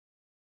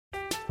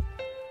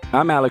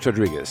I'm Alex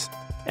Rodriguez.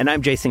 And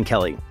I'm Jason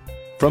Kelly.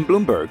 From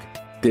Bloomberg,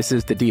 this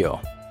is The Deal.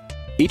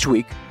 Each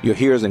week, you'll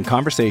hear us in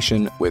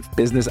conversation with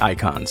business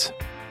icons.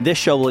 This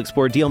show will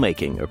explore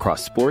deal-making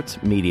across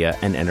sports, media,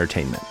 and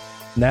entertainment.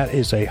 That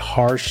is a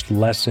harsh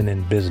lesson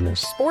in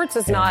business. Sports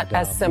is not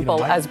as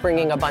simple as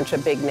bringing a bunch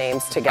of big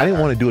names together. I didn't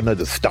want to do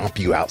another stomp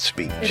you out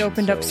speech. It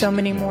opened up so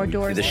many more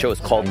doors. The show is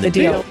called The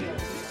Deal.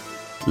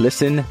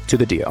 Listen to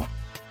The Deal.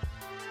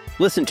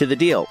 Listen to The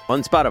Deal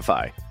on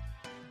Spotify.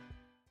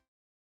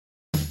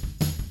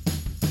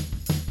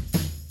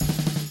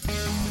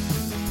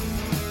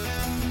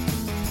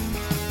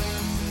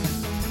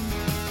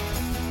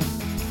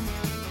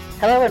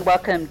 Hello and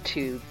welcome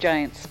to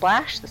Giants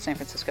Splash, the San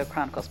Francisco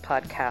Chronicles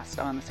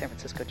podcast on the San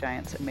Francisco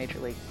Giants and Major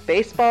League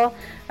Baseball.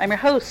 I'm your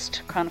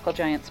host, Chronicle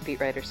Giants beat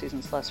writer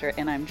Susan Slusser,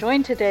 and I'm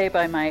joined today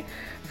by my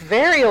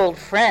very old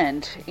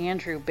friend,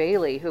 Andrew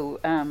Bailey, who,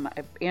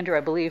 Andrew,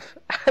 I believe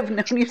I've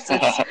known you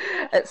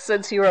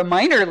since you were a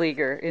minor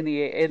leaguer in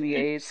the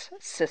A's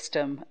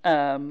system,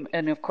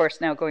 and of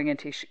course now going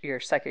into your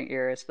second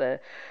year as the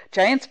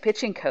Giants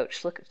pitching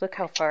coach. Look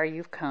how far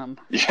you've come.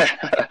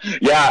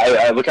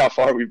 Yeah. Look how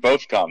far we've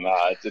both come.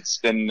 It's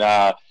been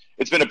a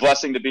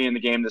blessing to be in the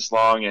game this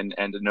long and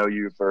to know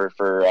you for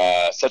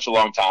such a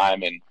long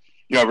time, and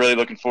really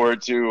looking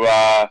forward to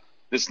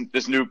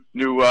this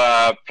new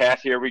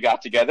path here we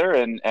got together,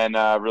 and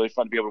really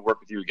fun to be able to work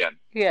with you again.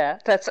 Yeah,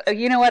 that's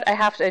you know what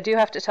I do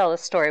have to tell a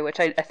story, which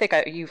I think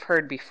you've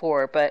heard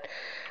before, but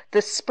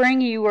this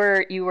spring you were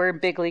in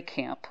big league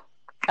camp.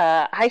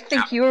 I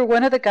think you were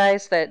one of the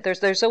guys that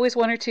there's always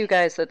one or two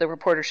guys that the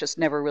reporters just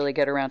never really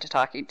get around to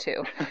talking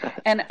to.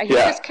 And he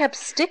just kept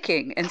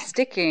sticking,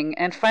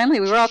 and finally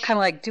we were all kind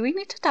of like, do we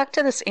need to talk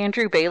to this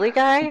Andrew Bailey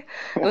guy?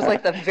 It was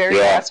like the very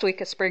last week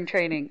of spring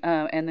training,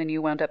 and then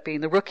you wound up being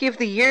the rookie of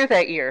the year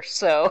that year,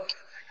 so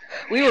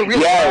we were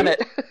really on it.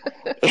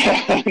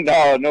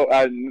 No,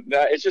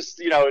 it's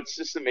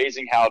just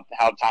amazing how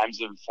times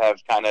have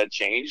kind of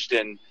changed,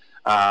 and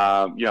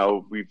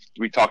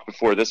we talked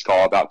before this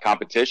call about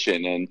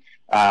competition, and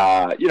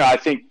I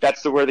think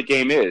that's where the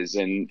game is,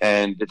 and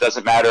it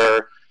doesn't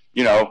matter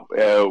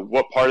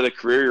what part of the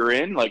career you're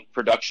in. Like,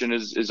 production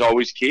is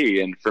always key,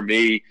 and for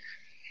me,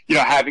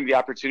 having the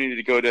opportunity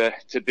to go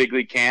to big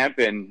league camp,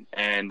 and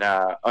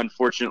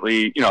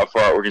unfortunately,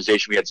 for our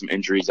organization, we had some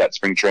injuries at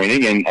spring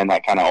training, and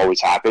that kind of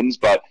always happens,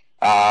 but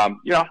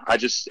I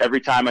just, every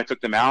time I took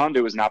the mound,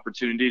 it was an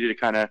opportunity to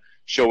kind of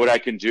show what I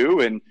can do,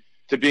 and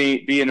to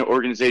be in an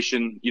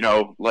organization,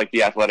 like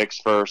the Athletics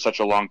for such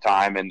a long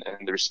time, and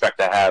the respect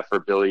I have for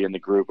Billy and the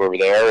group over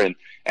there,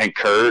 and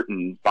Kurt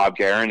and Bob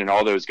Guerin and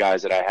all those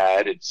guys that I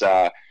had,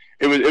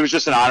 it was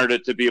just an honor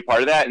to be a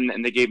part of that,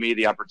 and they gave me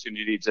the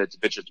opportunity to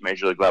pitch at the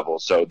major league level.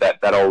 So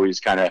that always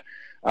kind of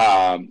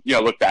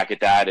look back at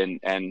that,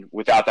 and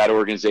without that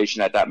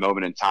organization at that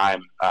moment in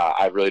time,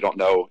 I really don't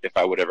know if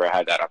I would ever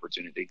had that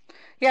opportunity.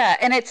 Yeah,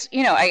 and it's,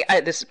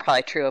 this is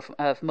probably true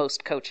of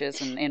most coaches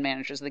and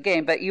managers of the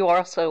game, but you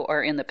also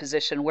are in the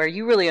position where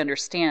you really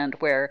understand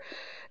where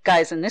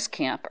guys in this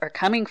camp are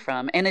coming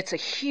from, and it's a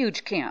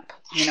huge camp.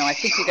 I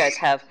think you guys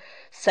have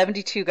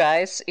 72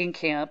 guys in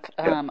camp.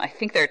 I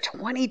think there are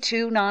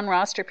 22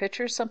 non-roster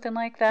pitchers, something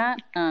like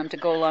that, to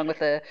go along with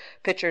the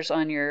pitchers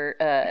on your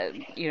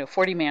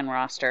 40-man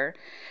roster.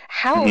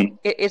 How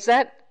is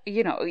that?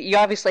 You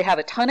obviously have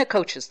a ton of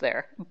coaches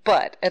there,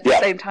 but at the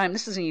same time,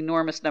 this is an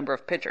enormous number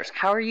of pitchers.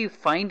 How are you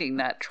finding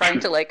that,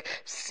 trying to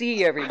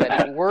see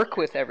everybody, work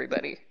with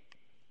everybody?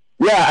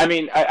 Yeah, I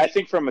mean, I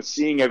think from a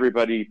seeing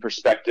everybody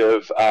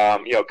perspective,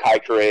 Kai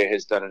Correa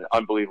has done an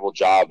unbelievable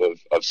job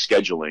of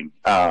scheduling,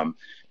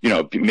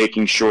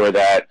 making sure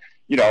that,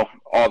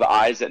 all the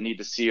eyes that need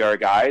to see our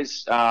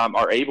guys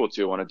are able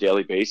to on a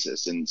daily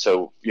basis. And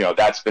so,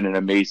 that's been an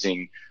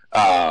amazing,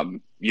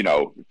 kind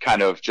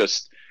of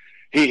just,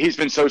 he's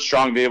been so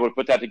strong to be able to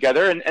put that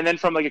together. And then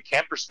from a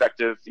camp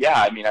perspective,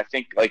 I mean, I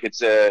think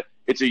it's a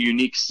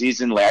unique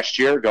season last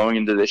year. Going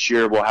into this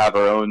year, we'll have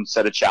our own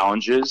set of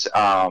challenges.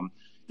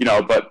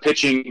 But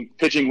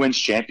pitching wins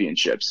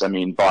championships. I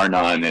mean, bar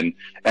none.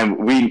 And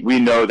we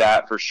know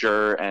that for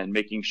sure. And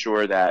making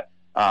sure that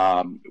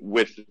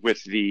with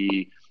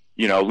the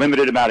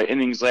limited amount of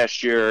innings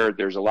last year,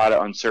 there's a lot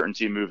of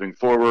uncertainty moving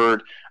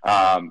forward.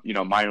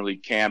 Minor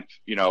league camp,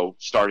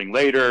 starting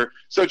later.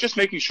 So just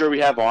making sure we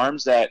have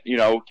arms that,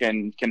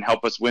 can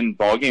help us win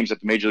ball games at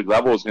the major league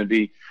level is going to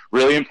be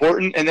really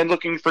important. And then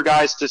looking for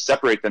guys to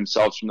separate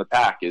themselves from the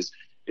pack is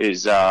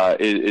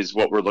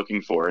what we're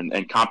looking for.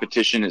 And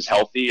competition is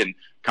healthy, and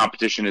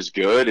competition is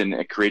good, and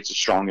it creates a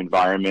strong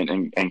environment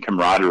and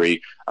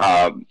camaraderie,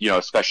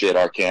 especially at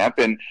our camp.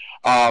 And,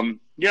 and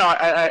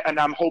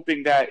I'm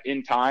hoping that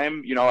in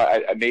time,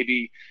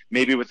 maybe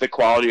with the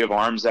quality of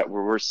arms that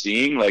we're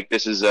seeing,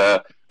 this is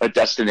a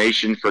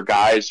destination for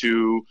guys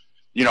who,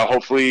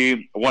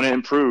 hopefully want to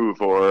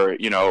improve, or,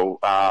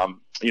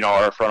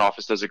 our front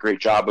office does a great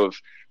job of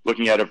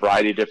looking at a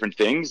variety of different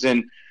things.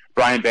 And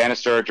Brian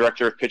Bannister, our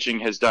director of pitching,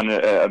 has done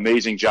an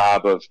amazing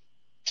job of,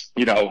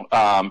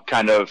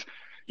 kind of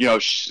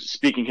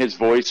speaking his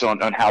voice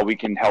on how we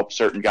can help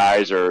certain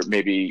guys or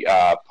maybe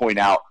point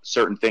out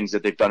certain things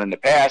that they've done in the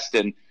past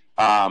and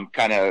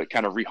kind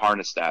of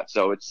reharness that.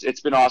 So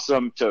it's been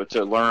awesome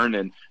to learn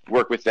and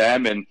work with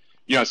them and,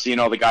 seeing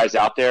all the guys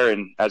out there.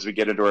 And as we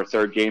get into our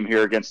third game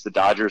here against the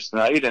Dodgers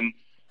tonight and,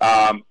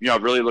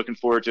 really looking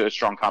forward to a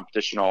strong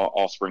competition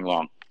all spring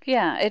long.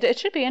 Yeah, it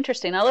should be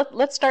interesting. Now,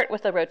 let's start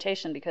with the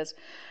rotation because,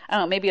 I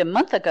don't know, maybe a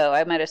month ago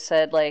I might have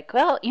said, like,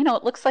 well,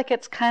 it looks like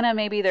it's kind of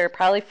maybe there are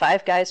probably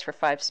 5 guys for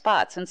 5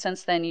 spots. And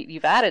since then,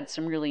 you've added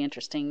some really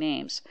interesting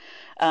names.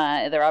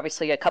 There are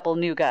obviously a couple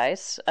new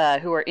guys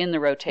who are in the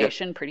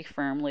rotation pretty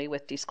firmly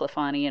with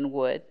DeSclafani and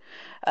Wood.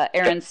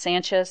 Aaron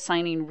Sanchez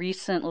signing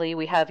recently.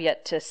 We have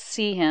yet to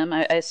see him.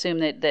 I assume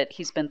that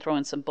he's been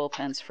throwing some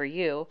bullpens for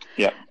you.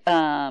 Yeah.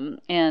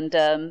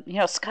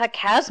 Scott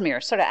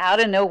Kazmir, sort of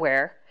out of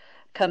nowhere,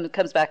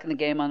 comes back in the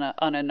game on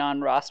a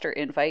non-roster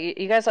invite.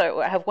 You guys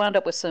have wound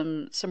up with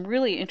some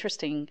really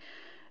interesting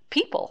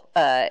people.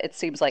 It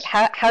seems like.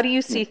 How do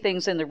you see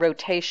things in the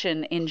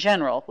rotation in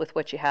general with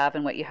what you have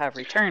and what you have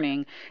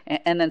returning,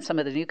 and then some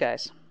of the new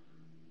guys?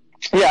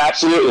 Yeah,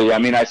 absolutely. I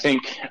mean, I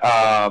think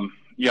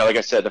like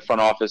I said, the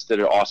front office did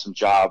an awesome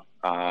job.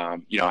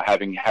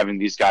 Having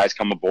these guys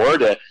come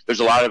aboard. There's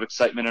a lot of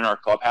excitement in our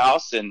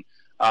clubhouse, and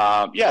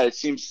it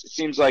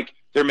seems like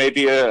there may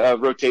be a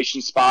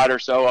rotation spot or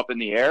so up in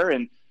the air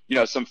and,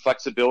 some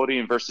flexibility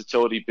and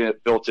versatility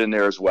built in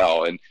there as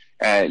well. And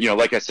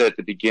like I said at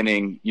the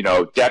beginning,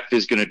 depth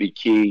is going to be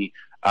key.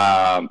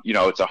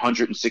 It's a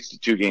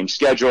 162 game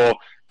schedule.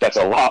 That's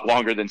a lot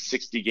longer than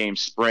 60 game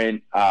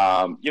sprint.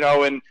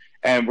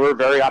 And we're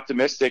very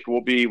optimistic.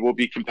 We'll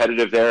be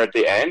competitive there at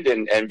the end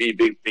and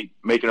be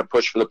making a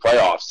push for the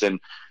playoffs. And,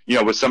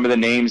 with some of the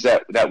names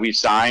that we've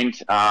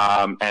signed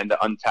and the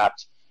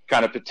untapped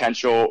kind of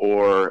potential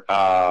or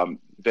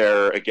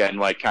they're again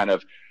like kind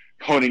of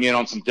honing in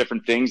on some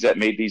different things that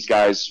made these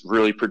guys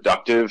really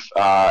productive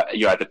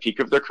at the peak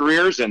of their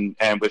careers and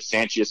with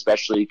Sanchi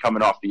especially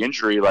coming off the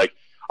injury, like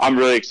I'm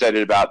really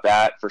excited about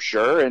that for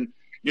sure. And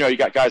you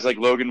got guys like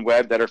Logan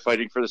Webb that are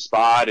fighting for the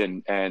spot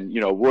and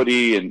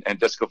Woody and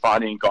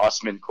DeSclafani and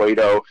Gausman,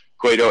 Cueto,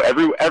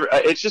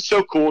 it's just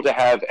so cool to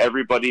have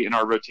everybody in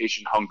our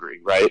rotation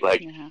hungry, right?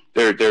 Like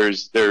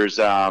there's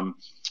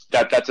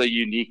that's a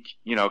unique,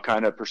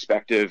 kind of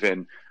perspective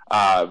and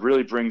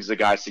really brings the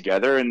guys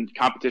together and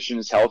competition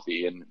is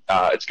healthy and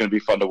it's going to be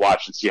fun to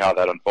watch and see how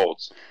that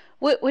unfolds.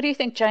 What do you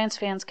think Giants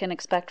fans can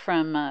expect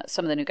from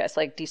some of the new guys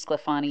like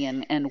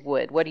DeSclafani and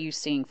Wood? What are you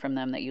seeing from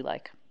them that you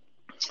like?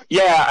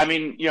 Yeah, I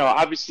mean,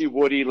 obviously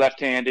Woody,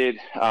 left-handed,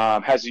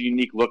 has a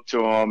unique look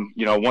to him.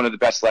 One of the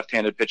best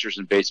left-handed pitchers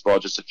in baseball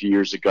just a few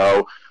years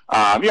ago.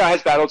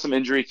 Has battled some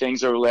injury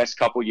things over the last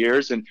couple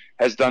years and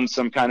has done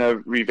some kind of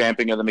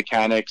revamping of the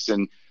mechanics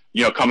and,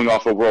 coming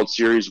off a World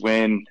Series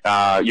win.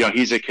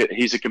 He's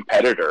a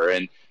competitor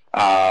and,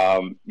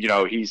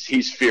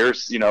 he's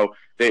fierce.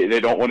 They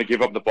don't want to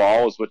give up the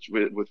balls with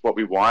what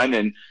we won.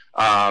 And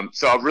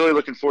so I'm really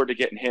looking forward to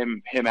getting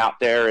him out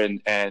there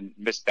and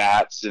miss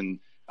bats and,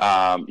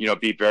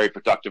 be very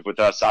productive with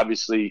us.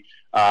 Obviously,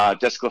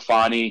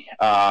 DeSclafani,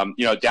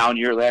 down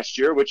year last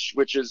year,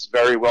 which is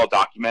very well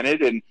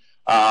documented, and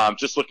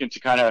just looking to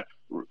kind of,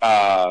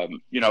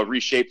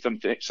 reshape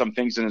some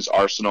things in his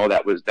arsenal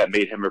that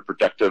made him a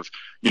productive,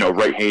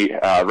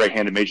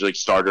 right-handed major league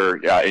starter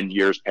in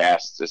years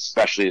past,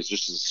 especially as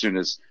soon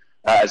as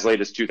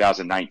late as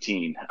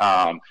 2019.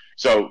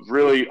 So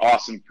really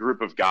awesome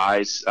group of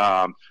guys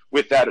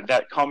with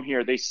that come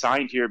here. They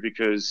signed here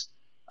because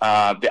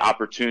the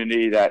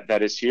opportunity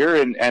that is here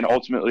and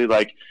ultimately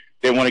like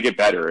they want to get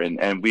better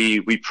and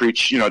we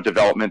preach,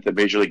 development at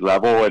the major league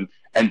level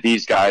and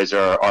these guys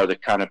are the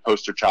kind of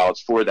poster childs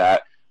for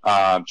that,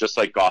 just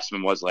like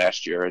Gausman was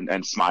last year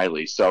and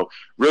Smiley. So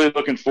really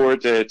looking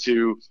forward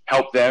to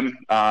help them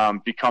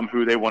become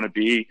who they want to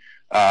be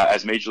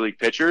as major league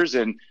pitchers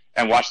and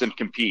watch them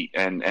compete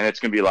and it's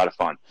going to be a lot of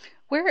fun.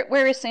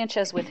 Where is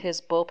Sanchez with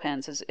his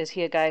bullpens? Is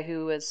he a guy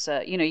who is,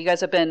 you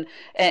guys have been,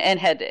 and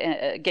had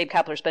Gabe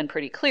Kapler's been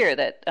pretty clear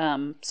that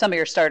some of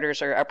your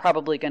starters are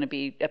probably going to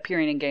be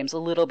appearing in games a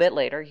little bit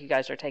later. You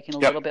guys are taking a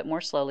little bit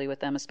more slowly with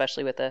them,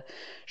 especially with a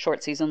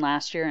short season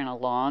last year and a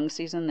long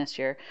season this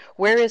year.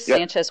 Where is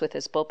Sanchez with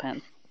his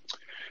bullpen?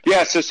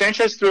 Yeah, so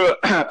Sanchez threw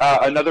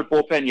another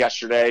bullpen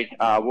yesterday.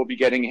 We'll be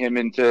getting him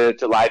into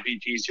live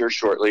VPs here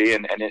shortly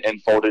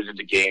and folded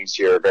into games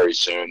here very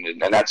soon.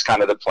 And that's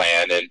kind of the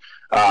plan. And,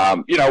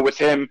 with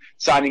him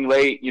signing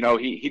late,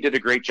 he did a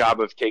great job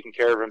of taking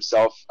care of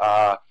himself,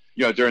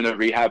 during the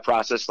rehab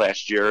process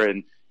last year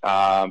and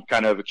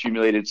kind of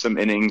accumulated some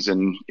innings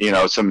and,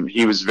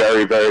 he was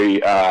very,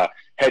 very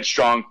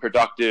headstrong,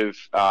 productive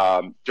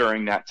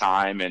during that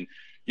time. And,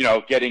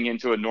 getting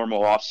into a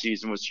normal off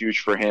season was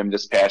huge for him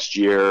this past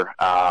year,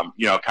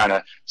 kind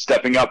of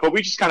stepping up. But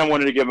we just kind of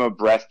wanted to give him a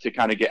breath to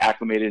kind of get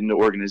acclimated in the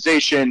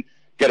organization,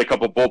 get a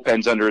couple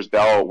bullpens under his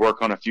belt,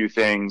 work on a few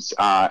things,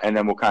 and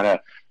then we'll kind of,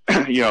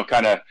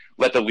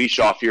 let the leash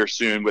off here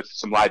soon with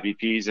some live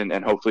VPs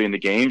and hopefully in the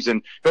games.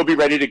 And he'll be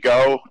ready to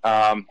go.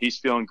 He's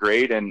feeling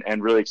great and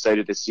really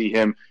excited to see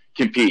him,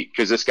 compete,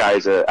 because this guy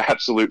is an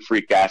absolute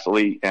freak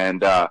athlete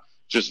and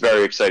just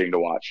very exciting to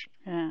watch.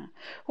 Yeah.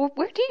 Well,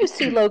 where do you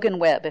see Logan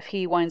Webb if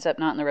he winds up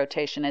not in the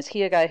rotation? Is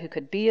he a guy who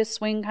could be a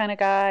swing kind of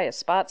guy, a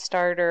spot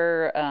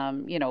starter,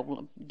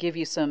 give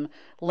you some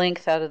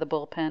length out of the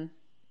bullpen?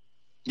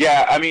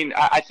 Yeah, I mean,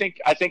 I think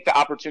the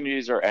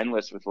opportunities are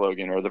endless with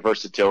Logan, or the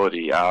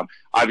versatility.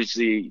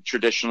 Obviously,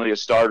 traditionally a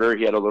starter,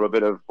 he had a little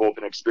bit of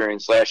bullpen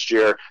experience last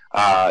year.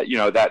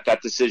 That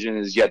decision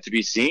is yet to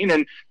be seen,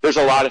 and there's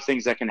a lot of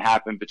things that can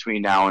happen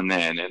between now and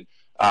then. And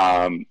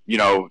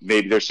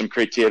maybe there's some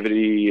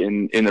creativity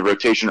in the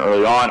rotation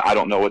early on. I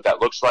don't know what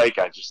that looks like.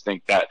 I just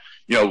think that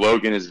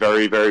Logan is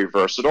very, very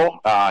versatile.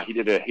 He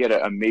had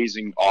an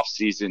amazing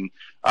offseason.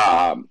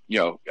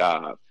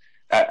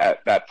 At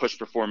that push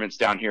performance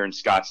down here in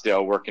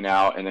Scottsdale, working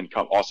out, and then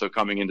also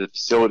coming into the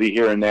facility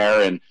here and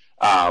there, and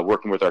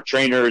working with our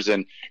trainers,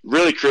 and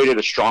really created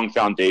a strong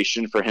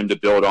foundation for him to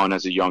build on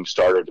as a young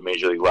starter at the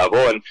major league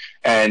level.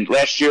 And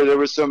last year there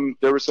was some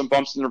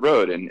bumps in the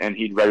road, and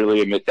he'd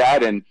readily admit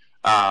that. And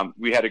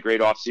we had a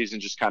great offseason,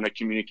 just kind of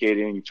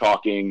communicating,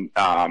 talking,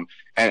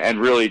 and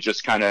really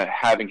just kind of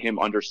having him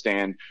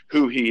understand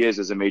who he is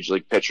as a major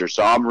league pitcher.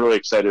 So I'm really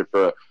excited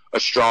for a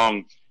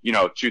strong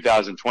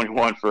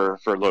 2021 for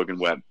Logan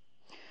Webb.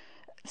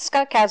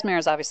 Scott Kazmir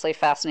is obviously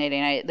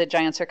fascinating. The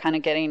Giants are kind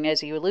of getting,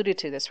 as you alluded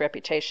to, this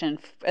reputation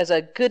as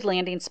a good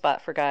landing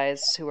spot for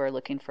guys who are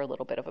looking for a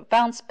little bit of a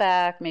bounce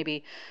back,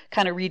 maybe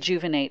kind of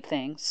rejuvenate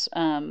things.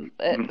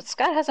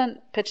 Scott hasn't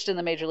pitched in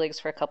the major leagues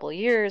for a couple of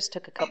years,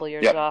 took a couple of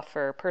years off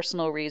for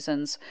personal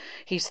reasons.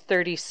 He's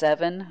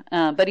 37,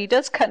 but he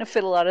does kind of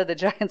fit a lot of the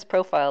Giants'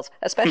 profiles,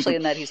 especially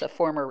in that he's a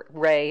former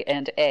Ray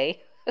and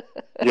A.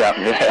 Yeah,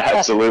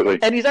 absolutely.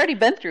 And he's already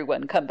been through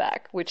one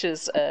comeback, which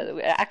is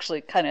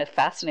actually kind of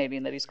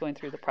fascinating that he's going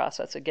through the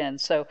process again.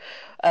 So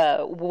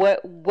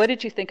what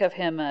did you think of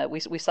him?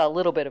 We saw a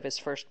little bit of his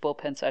first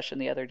bullpen session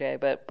the other day,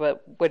 but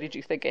what did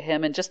you think of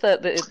him, and just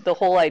the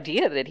whole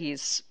idea that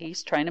he's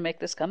trying to make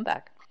this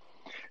comeback?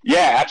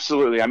 Yeah,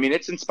 absolutely. I mean,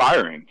 it's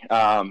inspiring.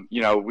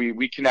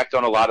 We connect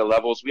on a lot of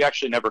levels. We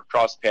actually never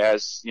crossed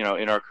paths,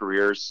 in our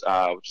careers,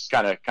 which is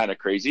kind of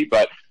crazy,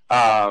 but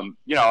I'm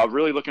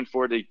really looking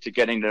forward to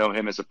getting to know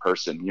him as a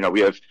person.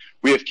 We have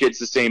kids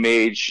the same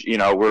age.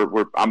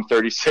 I'm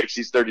 36,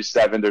 he's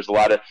 37. There's a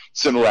lot of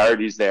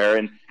similarities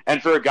there.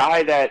 And for a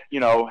guy that,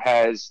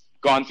 has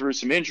gone through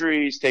some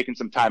injuries, taken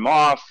some time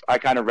off, I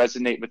kind of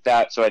resonate with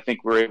that. So I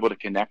think we're able to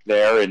connect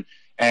there.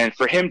 And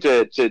for him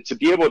to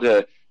be able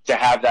to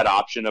have that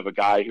option of a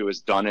guy who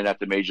has done it at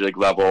the major league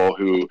level,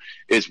 who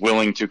is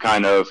willing to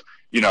kind of,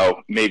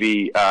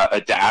 maybe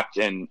adapt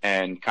and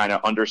kind of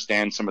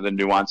understand some of the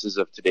nuances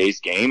of today's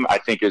game, I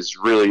think is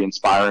really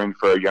inspiring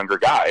for younger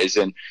guys.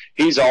 And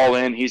he's all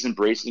in, he's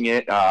embracing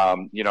it,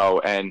 again,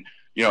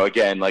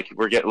 like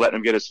letting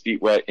him get his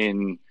feet wet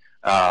on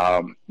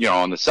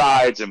the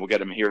sides, and we'll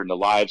get him here in the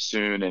live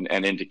soon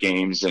and into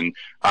games. And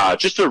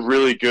just a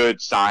really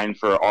good sign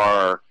for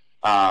our,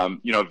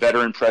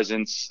 veteran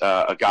presence,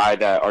 a guy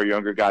that our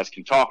younger guys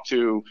can talk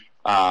to,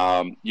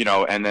 and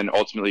then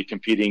ultimately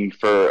competing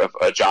for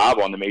a job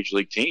on the major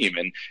league team.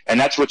 And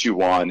that's what you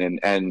want.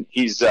 And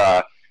he's,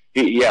 like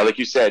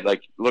you said,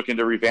 like looking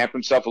to revamp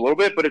himself a little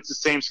bit, but it's the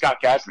same Scott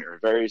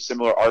Kazmir, very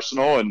similar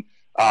arsenal. And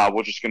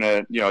we're just going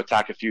to,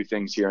 attack a few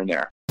things here and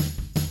there.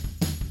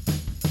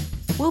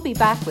 We'll be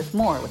back with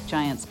more with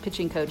Giants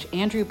pitching coach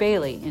Andrew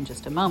Bailey in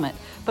just a moment.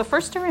 But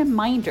first, a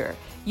reminder,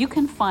 you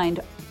can find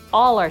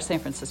all our San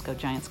Francisco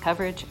Giants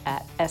coverage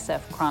at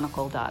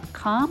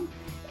sfchronicle.com.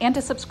 And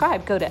to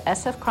subscribe, go to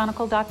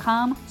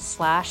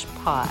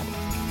sfchronicle.com/pod.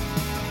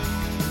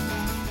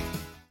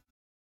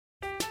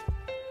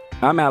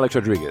 I'm Alex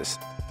Rodriguez.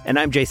 And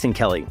I'm Jason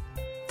Kelly.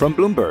 From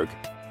Bloomberg,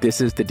 this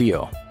is The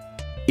Deal.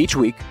 Each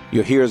week,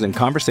 you'll hear us in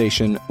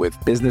conversation with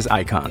business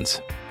icons.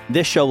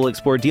 This show will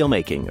explore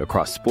deal-making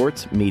across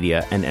sports,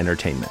 media, and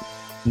entertainment.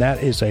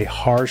 That is a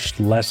harsh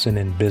lesson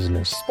in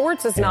business.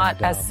 Sports is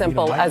not as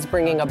simple as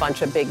bringing a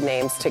bunch of big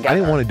names together. I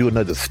didn't want to do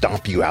another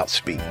stomp you out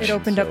speech. It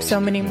opened up so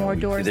many more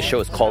doors. The show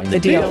is called The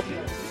Deal.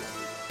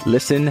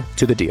 Listen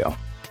to The Deal.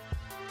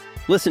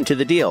 Listen to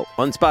The Deal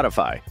on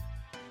Spotify.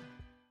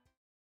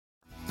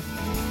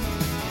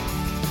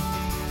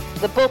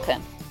 The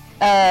bullpen.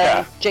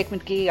 Jake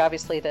McGee,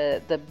 obviously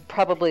the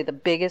probably the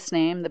biggest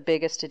name, the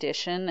biggest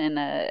addition, and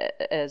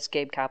as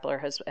Gabe Kapler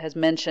has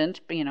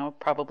mentioned,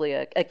 probably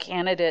a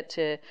candidate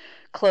to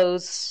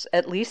close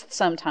at least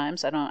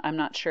sometimes. I'm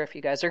not sure if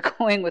you guys are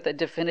going with a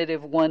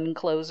definitive one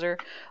closer,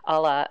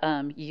 a la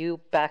you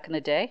back in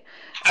the day,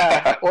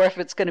 or if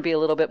it's going to be a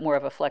little bit more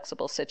of a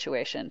flexible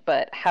situation.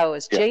 But how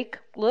has Jake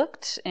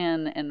looked,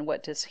 and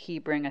what does he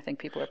bring? I think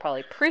people are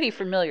probably pretty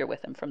familiar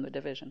with him from the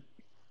division.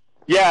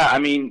 Yeah, I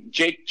mean,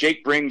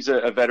 Jake brings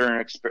a veteran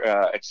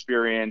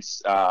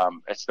experience,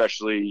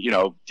 especially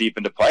deep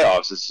into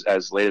playoffs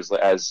as late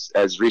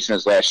as recent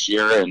as last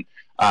year, and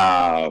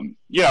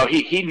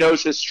he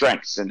knows his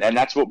strengths, and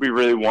that's what we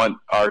really want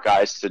our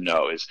guys to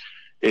know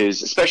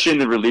is especially in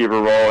the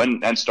reliever role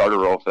and starter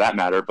role for that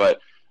matter. But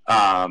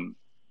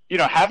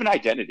have an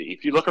identity.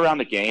 If you look around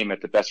the game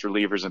at the best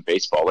relievers in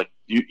baseball, like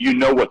you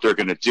know what they're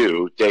going to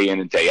do day in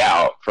and day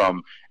out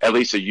from at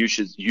least a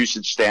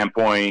usage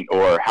standpoint,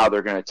 or how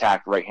they're going to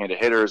attack right-handed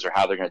hitters or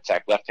how they're going to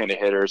attack left-handed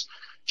hitters.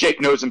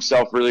 Jake knows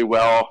himself really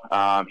well.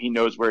 He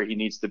knows where he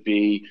needs to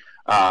be,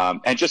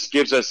 and just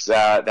gives us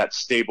that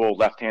stable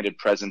left-handed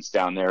presence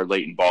down there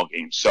late in ball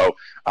games. So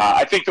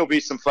I think there'll be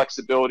some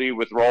flexibility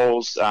with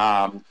roles.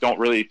 Don't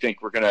really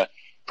think we're going to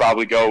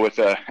probably go with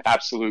a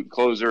absolute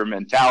closer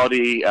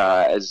mentality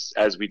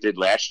as we did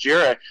last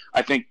year.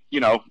 I think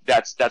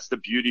that's the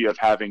beauty of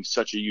having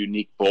such a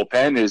unique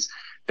bullpen, is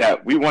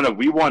that we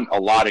want a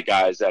lot of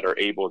guys that are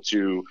able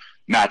to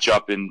match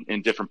up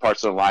in different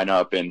parts of the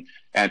lineup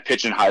and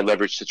pitch in high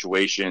leverage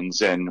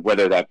situations, and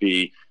whether that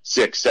be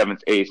 6th,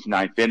 7th, 8th,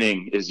 9th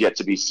inning is yet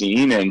to be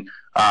seen. And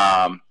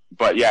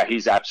but yeah,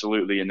 he's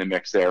absolutely in the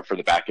mix there for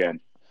the back end.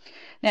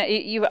 Now,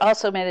 you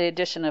also made the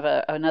addition of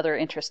another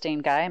interesting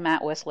guy,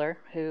 Matt Wisler,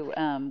 who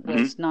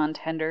was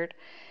non-tendered.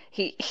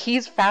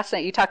 He's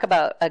fascinating. You talk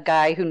about a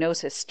guy who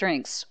knows his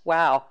strengths.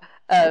 Wow.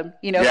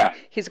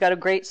 He's got a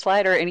great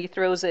slider, and he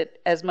throws it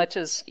as much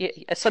as,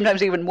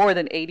 sometimes even more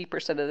than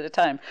 80% of the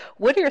time.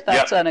 What are your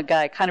thoughts on a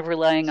guy kind of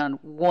relying on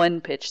one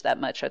pitch that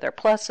much? Are there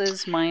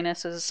pluses,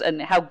 minuses, and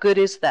how good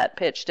is that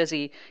pitch?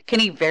 Can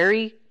he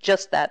vary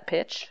just that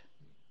pitch?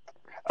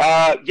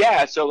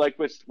 So like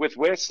with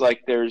Wiss,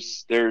 like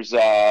there's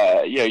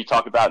you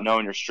talk about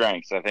knowing your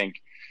strengths. I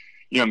think,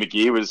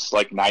 McGee was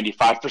like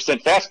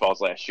 95%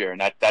 fastballs last year,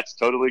 and that's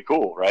totally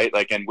cool, right?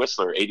 Like, and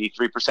Whistler,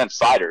 83%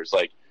 sliders.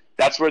 Like,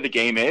 that's where the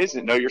game is,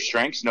 and know your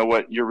strengths, know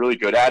what you're really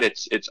good at.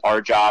 It's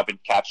our job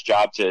and Cap's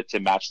job to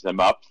match them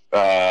up,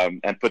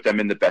 and put them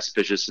in the best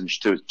positions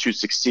to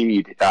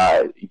succeed,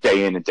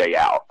 day in and day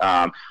out.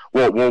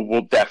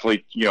 We'll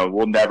definitely,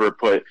 we'll never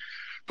put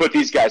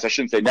these guys, I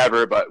shouldn't say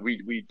never, but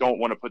we don't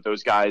want to put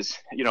those guys,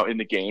 in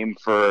the game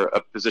for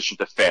a position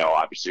to fail,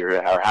 obviously,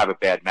 or have a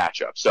bad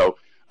matchup. So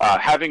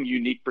having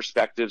unique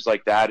perspectives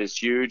like that is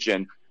huge.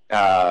 And,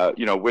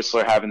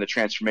 Whistler having the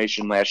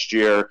transformation last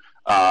year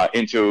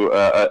into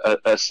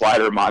a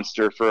slider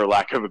monster, for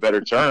lack of a better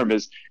term,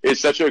 is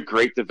such a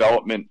great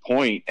development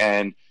point.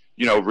 And,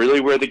 really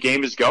where the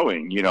game is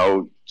going,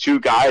 two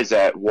guys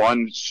that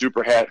one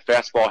super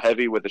fastball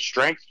heavy with a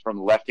strength from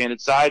the left-handed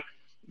side,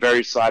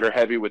 very slider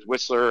heavy with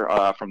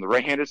Whistler from the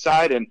right-handed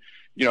side. And,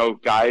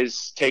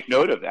 guys take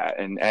note of that.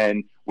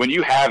 And when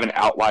you have an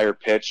outlier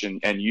pitch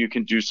and you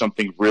can do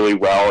something really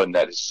well and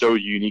that is so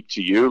unique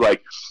to you,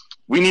 like,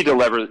 we need to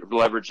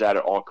leverage that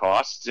at all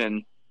costs.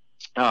 And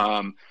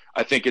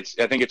I think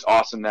it's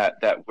awesome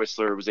that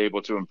Whistler was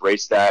able to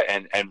embrace that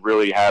and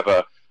really have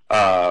a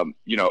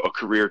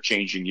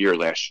career-changing year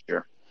last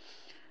year.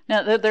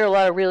 Now, there are a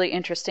lot of really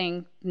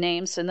interesting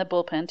names in the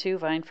bullpen, too,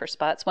 vying for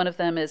spots. One of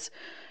them is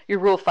your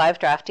Rule 5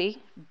 draftee,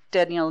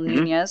 Daniel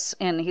Nunez,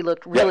 and he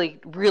looked really,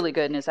 really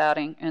good in his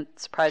outing and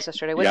surprised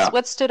yesterday.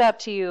 What stood out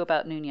to you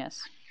about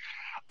Nunez?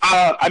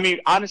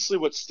 Honestly,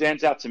 what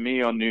stands out to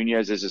me on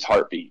Nunez is his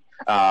heartbeat.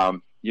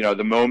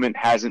 The moment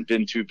hasn't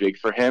been too big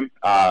for him,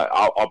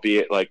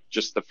 albeit like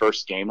just the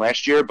first game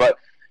last year. But,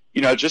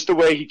 just the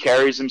way he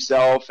carries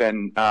himself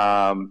and,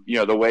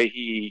 the way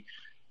he,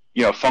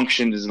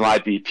 functions in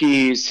live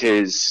BPs,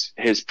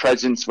 his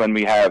presence when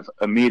we have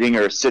a meeting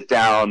or a sit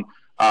down,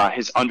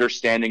 his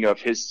understanding of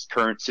his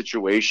current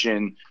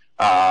situation,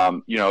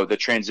 the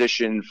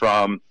transition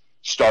from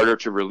starter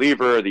to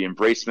reliever, the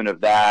embracement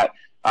of that,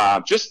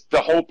 just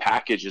the whole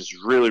package is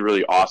really,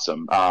 really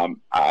awesome.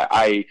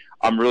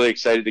 I'm really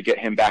excited to get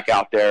him back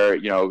out there.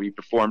 He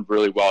performed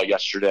really well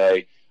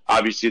yesterday.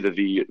 Obviously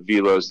the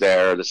velo's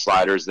there, the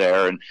slider's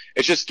there, and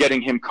it's just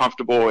getting him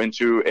comfortable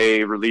into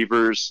a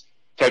reliever's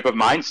type of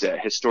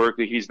mindset.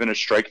 Historically, he's been a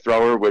strike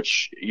thrower,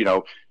 which,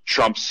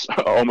 trumps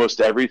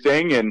almost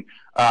everything. And,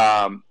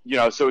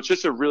 so it's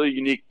just a really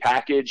unique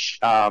package.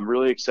 I'm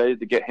really excited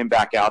to get him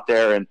back out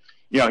there. And,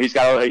 he's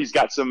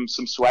got some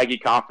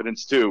swaggy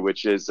confidence too,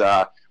 which is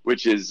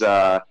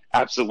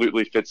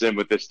absolutely fits in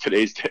with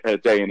today's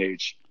day and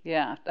age.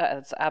 Yeah,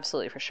 that's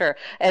absolutely for sure.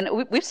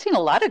 And we've seen a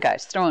lot of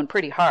guys throwing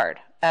pretty hard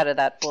out of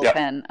that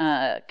bullpen.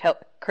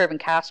 Kervin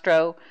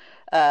Castro,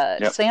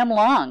 Sam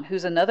Long,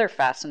 who's another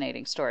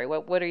fascinating story.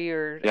 What are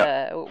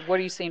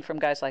you seeing from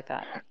guys like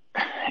that?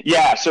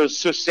 Yeah, so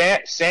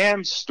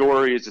Sam's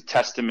story is a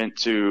testament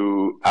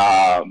to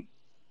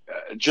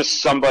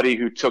just somebody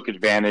who took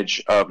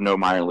advantage of no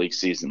minor league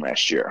season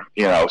last year.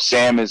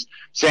 Sam is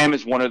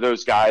one of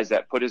those guys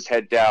that put his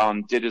head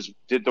down, did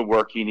the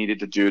work he needed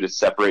to do to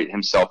separate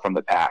himself from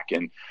the pack.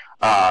 And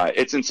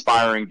it's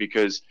inspiring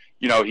because,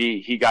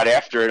 he got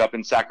after it up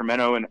in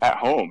Sacramento and at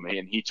home,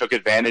 and he took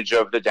advantage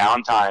of the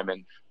downtime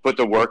and put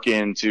the work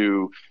in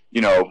to,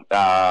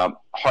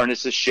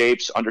 harness his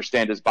shapes,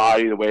 understand his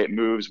body, the way it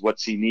moves,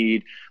 what's he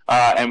need.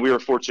 And we were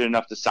fortunate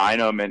enough to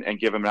sign him and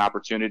give him an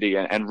opportunity,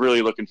 and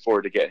really looking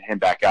forward to getting him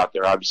back out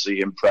there.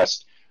 Obviously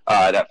impressed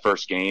that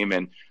first game,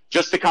 and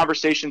just the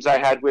conversations I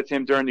had with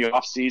him during the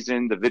off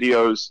season, the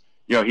videos,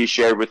 he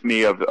shared with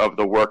me of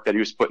the work that he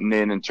was putting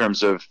in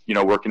terms of,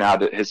 working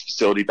out at his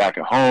facility back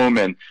at home.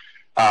 And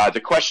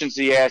the questions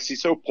he asks,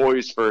 he's so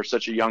poised for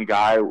such a young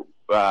guy,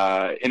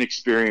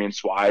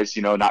 inexperience-wise,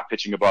 not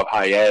pitching above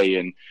high A.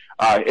 And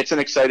it's an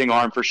exciting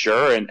arm for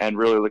sure, and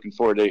really looking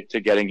forward to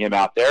getting him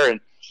out there. And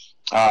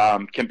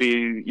can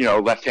be,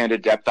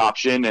 left-handed depth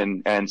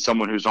option and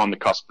someone who's on the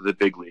cusp of the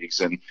big leagues.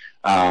 And,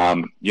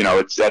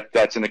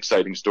 that's an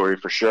exciting story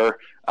for sure.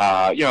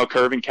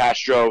 Kervin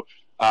Castro,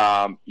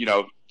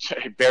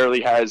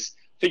 barely has,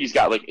 I think he's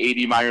got like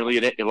 80 minor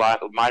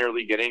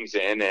league innings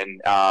in,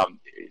 and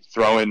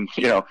throwing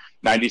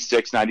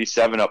 96,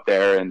 97 up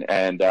there,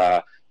 and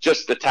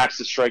just attacks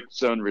the strike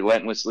zone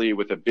relentlessly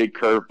with a big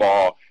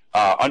curveball.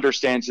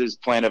 Understands his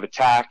plan of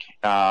attack.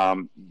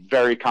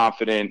 Very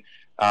confident.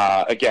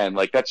 Again,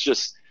 like that's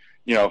just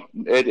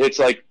it's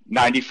like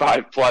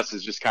 95 plus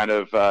is just kind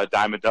of a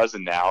dime a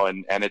dozen now,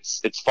 and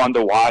it's fun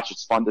to watch.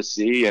 It's fun to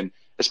see, and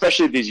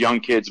especially these young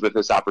kids with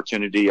this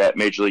opportunity at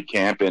Major League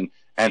Camp and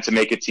to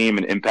make a team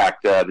and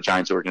impact the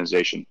Giants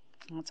organization.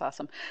 That's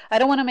awesome. I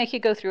don't want to make you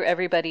go through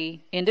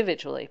everybody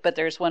individually, but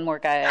there's one more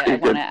guy I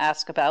want to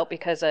ask about,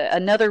 because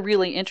another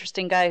really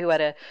interesting guy who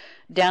had a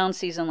down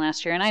season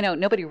last year, and I know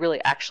nobody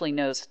really actually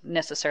knows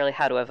necessarily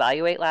how to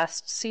evaluate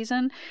last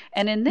season,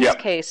 and in this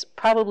case,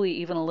 probably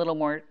even a little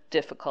more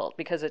difficult,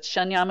 because it's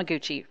Shun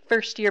Yamaguchi,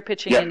 first year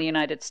pitching in the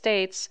United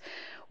States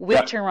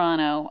with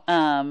Toronto.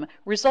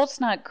 Results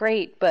not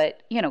great,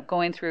 but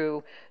going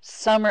through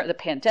the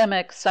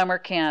pandemic, summer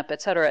camp,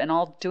 et cetera, and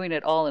doing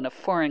it all in a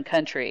foreign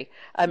country.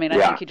 I mean,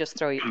 I think you just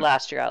throw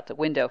last year out the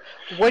window.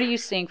 What are you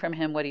seeing from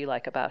him? What do you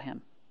like about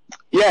him?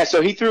 Yeah,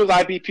 so he threw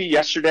live BP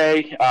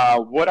yesterday.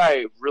 What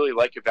I really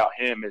like about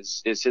him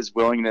is his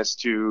willingness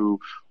to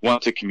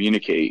want to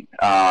communicate.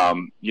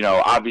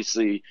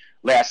 Obviously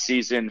last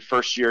season,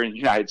 first year in the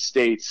United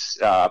States,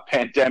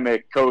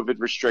 pandemic, COVID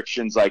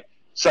restrictions, like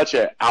such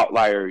an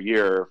outlier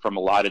year from a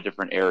lot of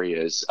different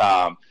areas.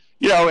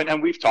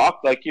 And we've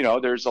talked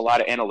there's a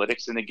lot of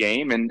analytics in the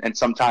game, and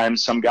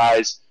sometimes some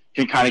guys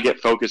can kind of get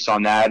focused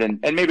on that.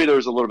 And maybe there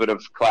was a little bit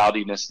of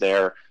cloudiness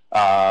there,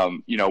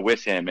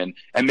 with him and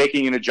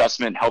making an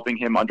adjustment, helping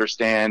him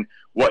understand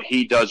what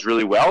he does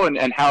really well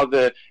and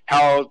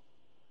how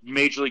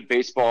Major League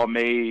Baseball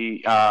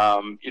may,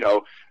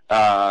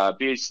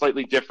 be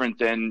slightly different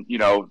than,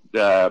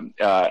 the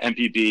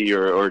MPB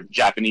or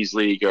Japanese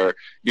league, or,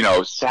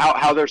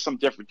 how there's some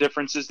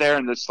differences there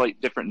and the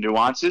slight different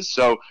nuances.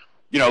 So,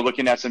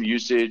 looking at some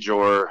usage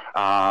or,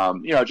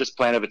 just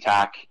plan of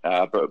attack,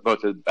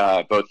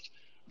 both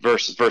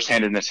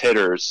verse-handedness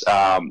hitters,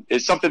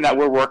 is something that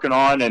we're working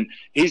on. And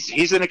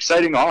he's an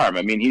exciting arm.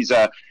 I mean,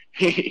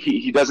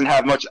 he doesn't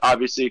have much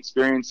obviously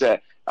experience in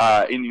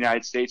the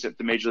United States at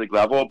the Major League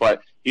level,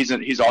 but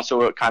he's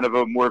also a kind of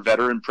a more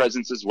veteran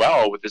presence as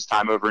well with his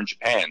time over in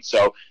Japan.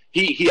 So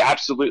he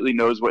absolutely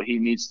knows what he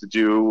needs to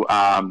do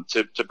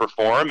to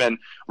perform, and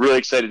really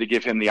excited to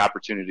give him the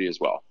opportunity as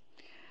well.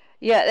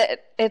 Yeah,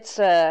 it's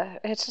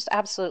just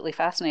absolutely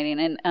fascinating.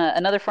 And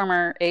another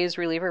former A's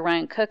reliever,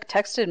 Ryan Cook,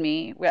 texted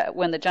me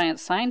when the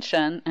Giants signed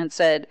Shun and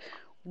said,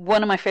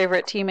 one of my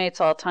favorite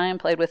teammates all time,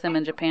 played with him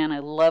in Japan. I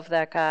love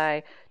that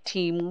guy.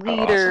 Team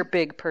leader, awesome.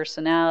 Big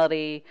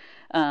personality.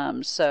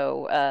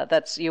 So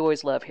that's, you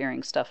always love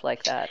hearing stuff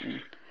like that.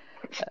 And,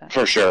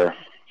 for sure.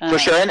 For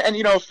sure. And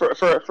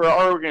for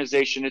our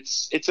organization,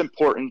 it's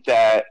important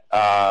that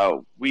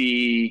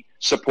we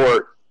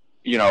support,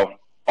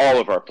 all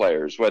of our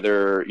players,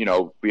 whether,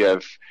 we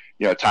have,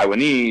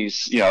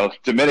 Taiwanese,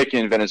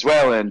 Dominican,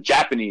 Venezuelan,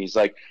 Japanese,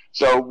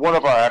 so one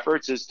of our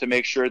efforts is to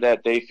make sure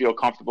that they feel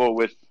comfortable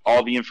with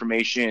all the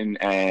information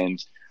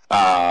and,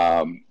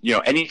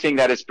 anything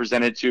that is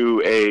presented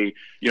to a,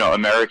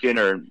 American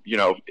or,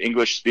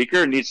 English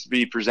speaker needs to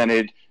be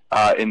presented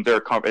in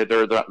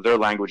their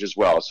language as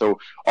well. So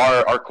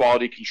our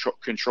quality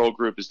control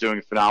group is doing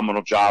a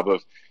phenomenal job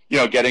of,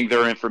 getting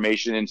their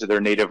information into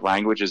their native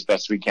language as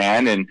best we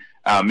can, and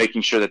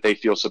making sure that they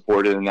feel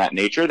supported in that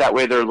nature. That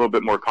way they're a little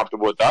bit more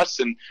comfortable with us,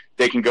 and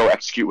they can go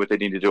execute what they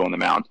need to do on the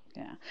mound.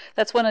 Yeah,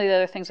 that's one of the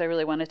other things I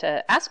really wanted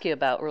to ask you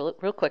about real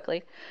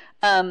quickly.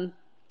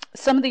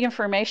 Some of the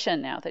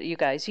information now that you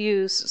guys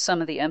use, some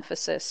of the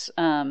emphasis,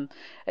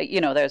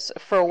 there's,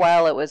 for a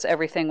while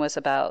everything was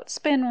about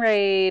spin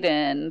rate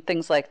and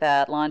things like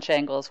that, launch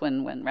angles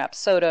when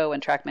Rapsodo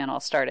and TrackMan all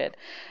started.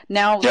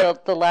 Now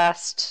the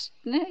last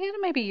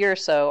maybe year or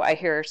so, I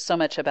hear so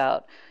much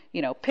about,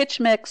 pitch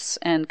mix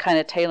and kind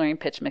of tailoring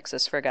pitch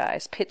mixes for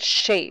guys, pitch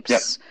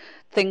shapes,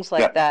 things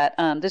like that.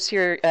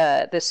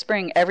 This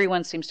spring,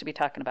 everyone seems to be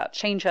talking about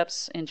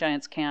change-ups in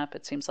Giants camp.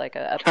 It seems like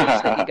a pitch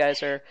that you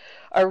guys are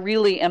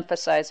really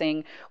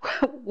emphasizing.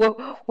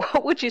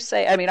 What would you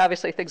say? I mean,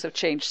 obviously things have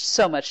changed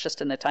so much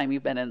just in the time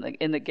you've been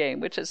in the game,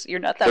 which is, you're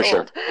not that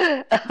old.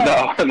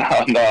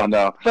 Sure.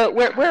 No. But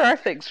where are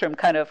things from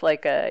kind of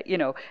like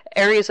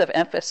areas of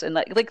emphasis, and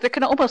like there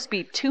can almost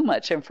be too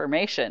much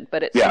information,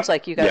 but it seems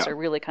like you guys are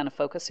really kind of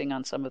focusing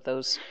on some of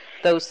those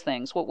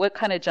things. What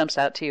kind of jumps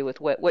out to you with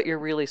what you're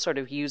really sort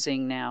of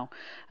using now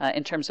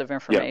in terms of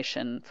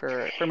information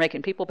for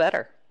making people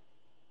better?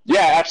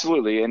 Yeah,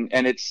 absolutely. And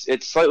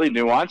it's slightly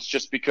nuanced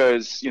just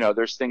because,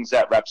 there's things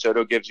that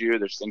Rapsodo gives you,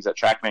 there's things that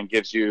TrackMan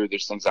gives you,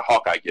 there's things that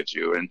Hawkeye gives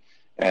you.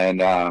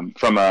 And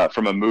from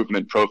a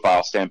movement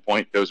profile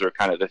standpoint, those are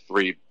kind of the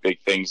three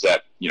big things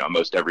that,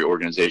 most every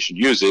organization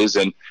uses.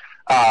 And,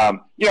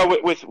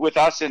 with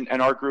us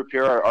and our group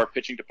here, our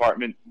pitching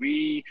department,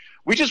 we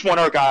just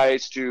want our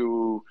guys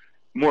to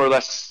more or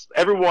less,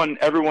 everyone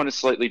is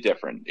slightly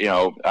different.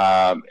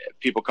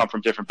 People come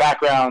from different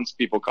backgrounds,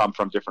 people come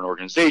from different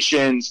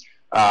organizations.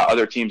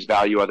 Other teams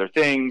value other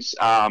things.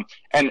 And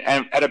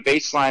at a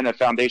baseline, a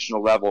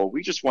foundational level,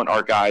 we just want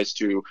our guys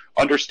to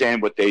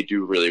understand what they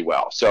do really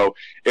well. So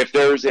if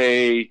there's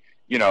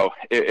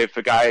if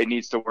a guy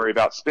needs to worry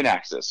about spin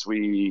axis,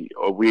 we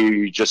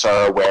just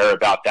are aware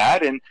about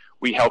that, and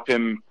we help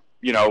him,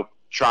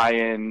 try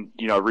and,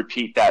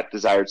 repeat that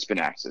desired spin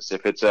axis.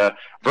 If it's a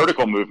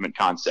vertical movement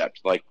concept,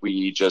 like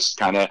we just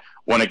kind of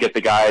want to get the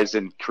guys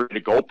and create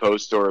a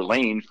goalpost or a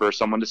lane for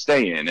someone to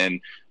stay in.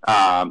 And,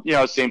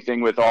 same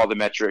thing with all the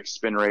metrics,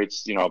 spin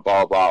rates, blah,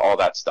 blah, blah, all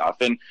that stuff.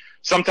 And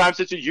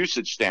sometimes it's a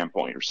usage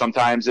standpoint, or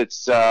sometimes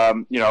it's,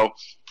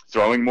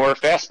 throwing more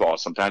fastballs.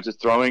 Sometimes it's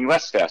throwing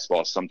less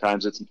fastballs.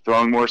 Sometimes it's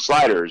throwing more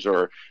sliders,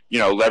 or,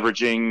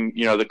 leveraging,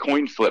 the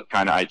coin flip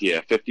kind of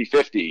idea,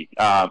 50-50.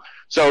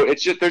 So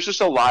there's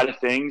just a lot of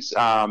things.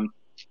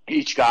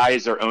 Each guy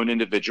is their own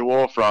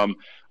individual from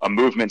a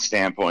movement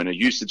standpoint, a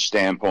usage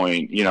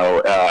standpoint,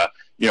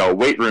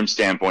 weight room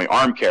standpoint,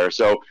 arm care.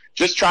 So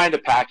just trying to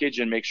package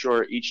and make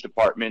sure each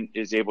department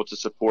is able to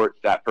support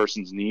that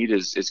person's need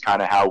is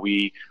kind of how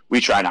we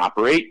try and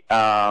operate.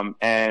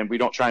 And we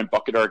don't try and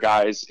bucket our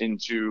guys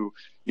into,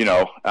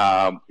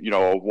 a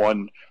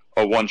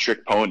one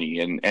trick pony,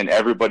 and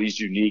everybody's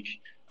unique,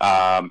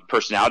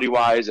 personality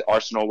wise,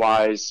 arsenal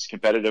wise,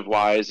 competitive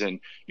wise. And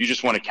you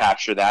just want to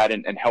capture that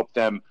and help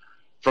them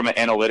from an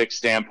analytics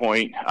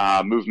standpoint,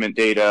 movement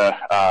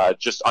data,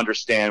 just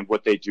understand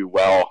what they do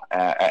well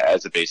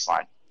as a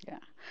baseline. Yeah.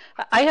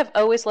 I have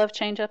always loved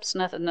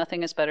changeups.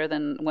 Nothing is better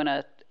than when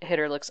a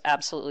hitter looks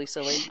absolutely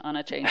silly on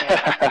a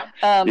changeup.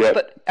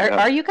 But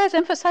are you guys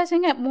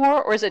emphasizing it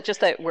more, or is it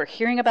just that we're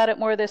hearing about it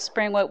more this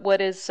spring?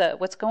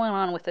 What's going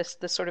on with this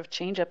sort of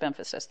changeup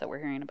emphasis that we're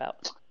hearing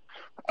about?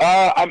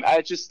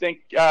 I just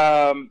think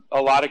a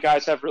lot of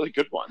guys have really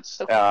good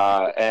ones,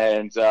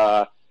 okay.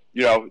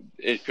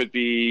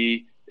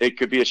 It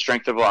could be a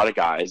strength of a lot of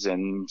guys,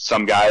 and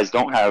some guys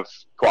don't have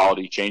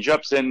quality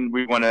changeups, and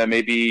we want to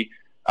maybe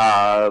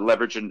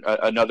leverage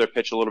another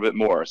pitch a little bit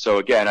more. So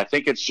again, I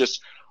think it's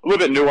just a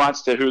little bit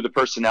nuanced to who the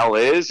personnel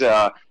is.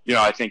 I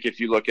think if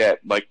you look at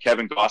like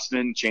Kevin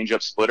Gossman,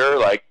 changeup splitter,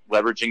 like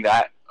leveraging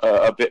that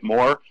a bit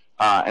more,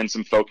 and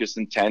some focused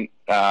intent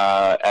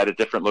at a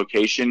different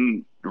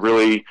location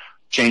really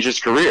changed his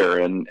career.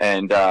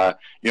 And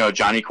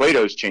Johnny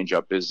Cueto's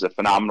changeup is a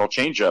phenomenal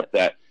changeup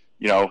that,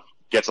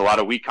 gets a lot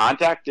of weak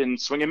contact and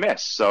swing and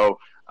miss. So,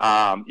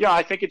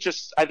 I think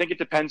it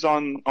depends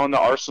on the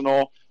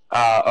arsenal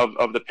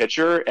of the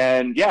pitcher.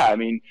 And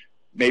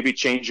maybe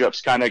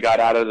changeups kind of got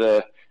out of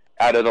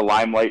the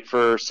limelight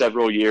for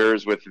several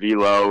years with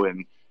velo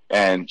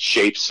and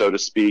shapes, so to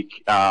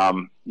speak,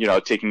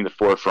 taking the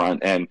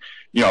forefront, and,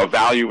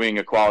 valuing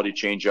a quality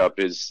changeup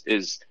is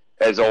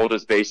as old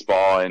as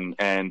baseball, and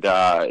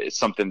it's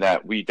something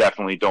that we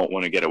definitely don't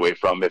want to get away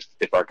from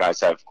if our guys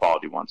have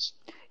quality ones.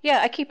 Yeah,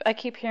 I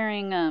keep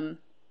hearing,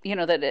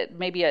 that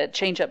maybe a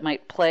changeup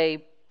might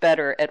play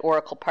better at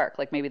Oracle Park.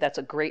 Like maybe that's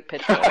a great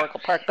pitch for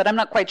Oracle Park, but I'm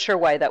not quite sure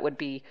why that would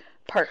be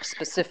park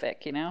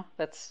specific.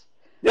 That's.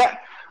 Yeah,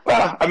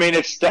 well, I mean,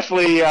 it's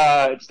definitely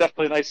a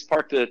nice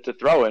park to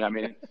throw in. I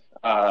mean,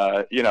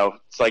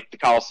 it's like the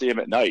Coliseum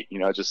at night.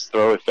 Just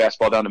throw a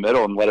fastball down the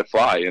middle and let it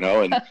fly.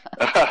 And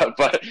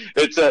but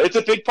it's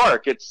a big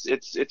park. It's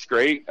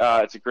great.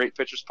 It's a great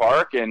pitcher's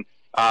park, and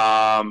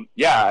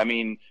I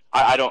mean.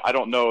 I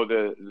don't know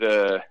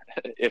the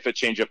if a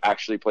changeup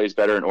actually plays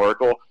better in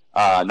Oracle.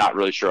 Not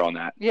really sure on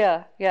that.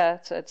 Yeah,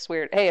 it's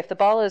weird. Hey, if the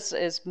ball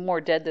is more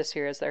dead this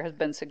year, as there has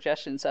been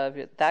suggestions of,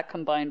 that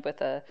combined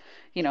with a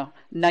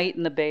night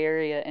in the Bay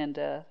Area and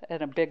a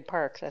big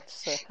park,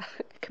 that's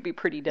could be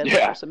pretty deadly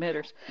for some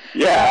hitters.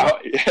 Yeah,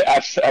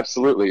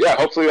 absolutely. Yeah,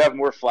 hopefully we have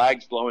more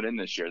flags blowing in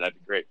this year. That'd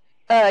be great.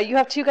 You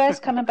have two guys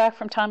coming back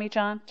from Tommy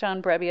John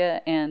Brebbia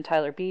and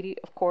Tyler Beede,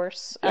 of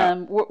course. Yeah.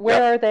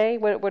 Where are they?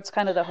 What's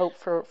kind of the hope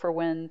for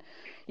when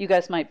you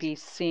guys might be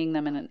seeing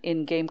them in an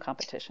in-game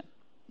competition?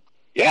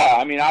 Yeah,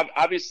 I mean,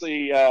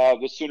 obviously,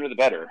 the sooner the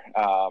better.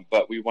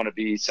 But we want to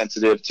be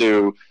sensitive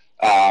to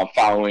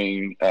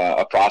following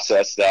a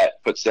process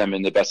that puts them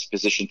in the best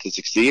position to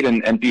succeed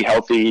and be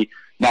healthy,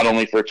 not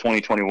only for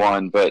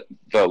 2021, but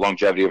the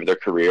longevity of their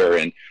career.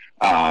 And,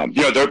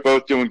 they're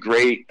both doing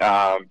great.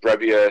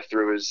 Brebbia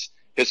threw his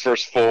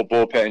first full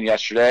bullpen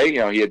yesterday.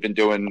 He had been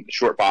doing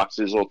short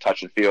boxes, little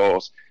touch and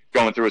feels,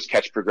 going through his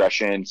catch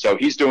progression. So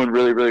he's doing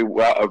really, really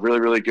well, really,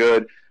 really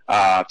good.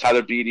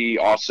 Tyler Beede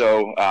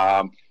also,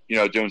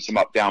 doing some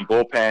up-down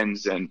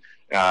bullpens and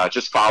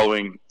just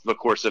following the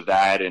course of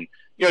that, and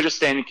just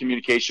staying in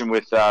communication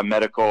with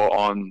medical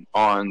on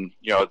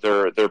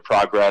their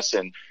progress.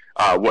 And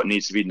what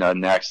needs to be done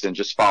next and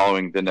just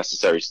following the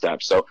necessary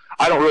steps. So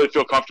I don't really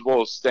feel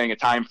comfortable staying a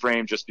time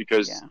frame just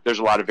because there's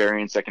a lot of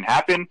variance that can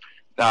happen.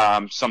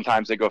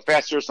 Sometimes they go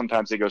faster,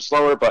 sometimes they go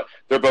slower, but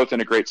they're both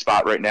in a great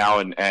spot right now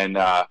and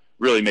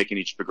really making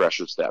each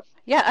progressive step.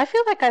 Yeah, I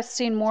feel like I've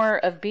seen more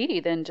of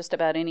Beede than just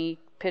about any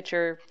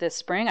pitcher this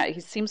spring. He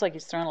seems like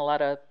he's thrown a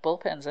lot of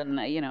bullpens, and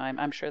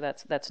I'm sure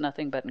that's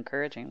nothing but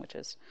encouraging, which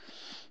is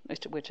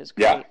great.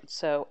 Yeah.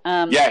 So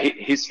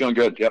he's feeling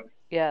good. Yep.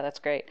 Yeah, that's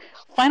great.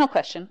 Final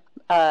question.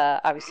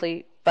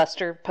 Obviously,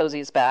 Buster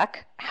Posey's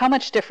back. How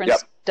much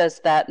difference does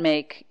that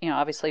make?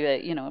 Obviously,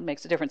 it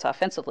makes a difference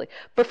offensively.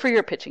 But for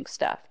your pitching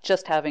staff,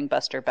 just having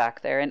Buster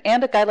back there,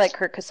 and a guy like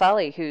Curt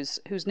Casali,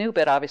 who's new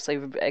but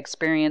obviously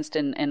experienced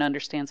and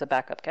understands a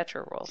backup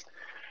catcher role.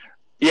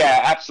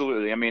 Yeah,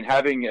 absolutely. I mean,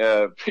 having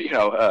a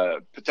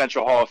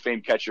potential Hall of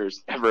Fame catcher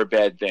is never a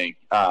bad thing.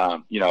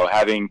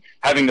 Having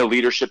the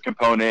leadership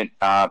component,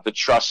 the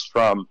trust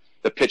from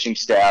the pitching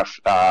staff,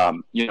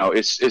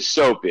 is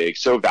so big,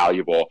 so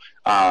valuable.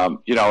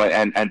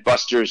 And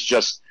Buster's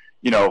just,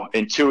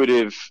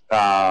 intuitiveness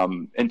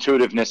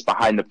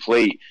behind the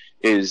plate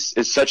is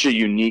such a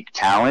unique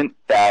talent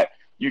that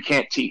you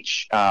can't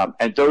teach.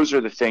 And those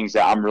are the things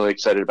that I'm really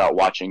excited about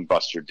watching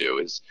Buster do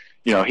is,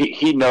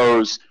 he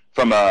knows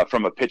from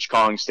a pitch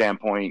calling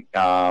standpoint,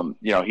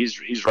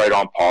 he's right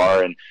on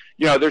par. And,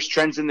 there's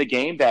trends in the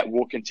game that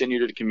we'll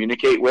continue to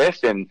communicate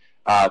with and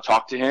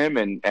talk to him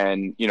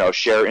and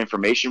share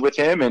information with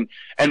him and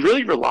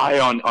really rely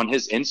on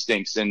his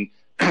instincts and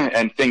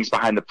things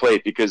behind the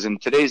plate, because in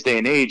today's day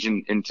and age,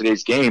 in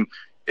today's game,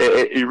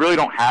 you really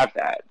don't have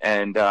that.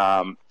 And,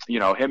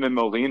 him and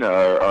Molina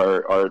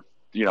are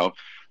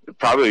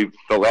probably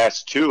the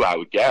last two, I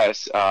would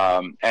guess.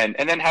 And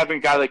then having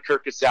a guy like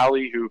Curt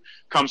Casali, who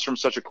comes from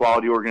such a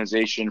quality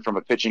organization from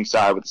a pitching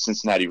side with the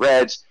Cincinnati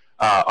Reds,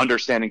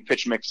 understanding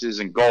pitch mixes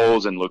and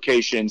goals and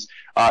locations.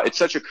 It's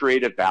such a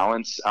creative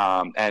balance.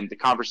 And the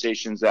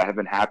conversations that have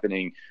been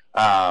happening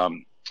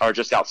are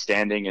just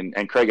outstanding.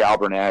 And Craig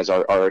Albernaz,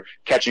 our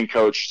catching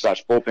coach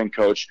 / bullpen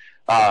coach,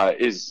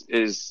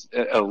 is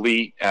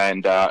elite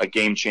and a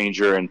game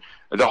changer. And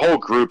the whole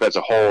group as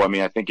a whole, I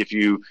mean, I think if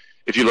you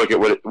look at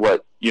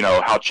what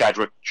how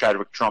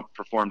Chadwick Trump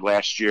performed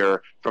last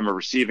year from a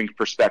receiving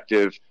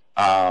perspective,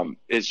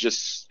 is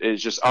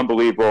just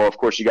unbelievable. Of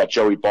course, you got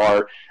Joey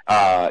Bart,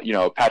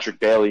 Patrick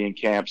Bailey in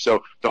camp.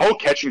 So the whole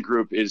catching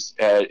group is,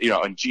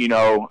 and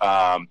Gino,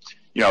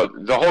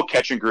 the whole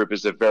catching group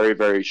is a very,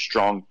 very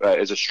strong,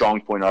 is a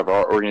strong point of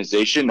our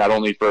organization, not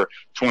only for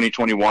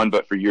 2021,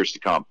 but for years to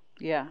come.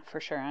 Yeah, for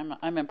sure.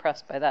 I'm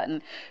impressed by that.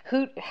 And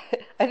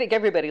I think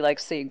everybody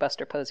likes seeing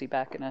Buster Posey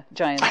back in a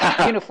Giants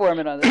uniform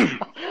and on the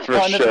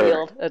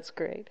field. That's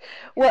great.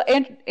 Well,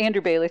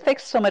 Andrew Bailey,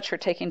 thanks so much for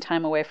taking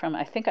time away from.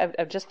 I think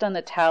I've just done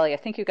the tally. I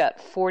think you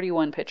got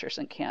 41 pitchers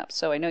in camp,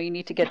 so I know you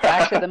need to get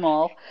back to them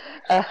all.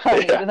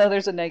 Even though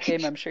there's a night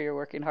game, I'm sure you're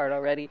working hard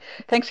already.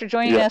 Thanks for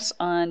joining us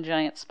on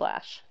Giant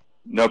Splash.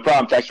 No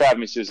problem. Thanks for having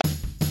me, Susan.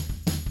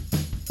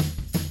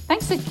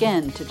 Thanks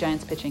again to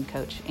Giants pitching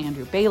coach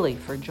Andrew Bailey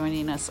for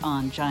joining us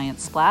on Giant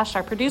Splash.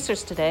 Our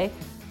producers today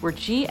were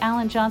G.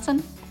 Allen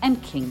Johnson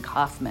and King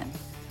Kaufman.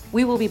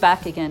 We will be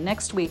back again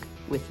next week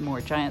with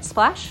more Giant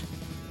Splash.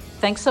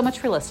 Thanks so much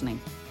for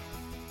listening.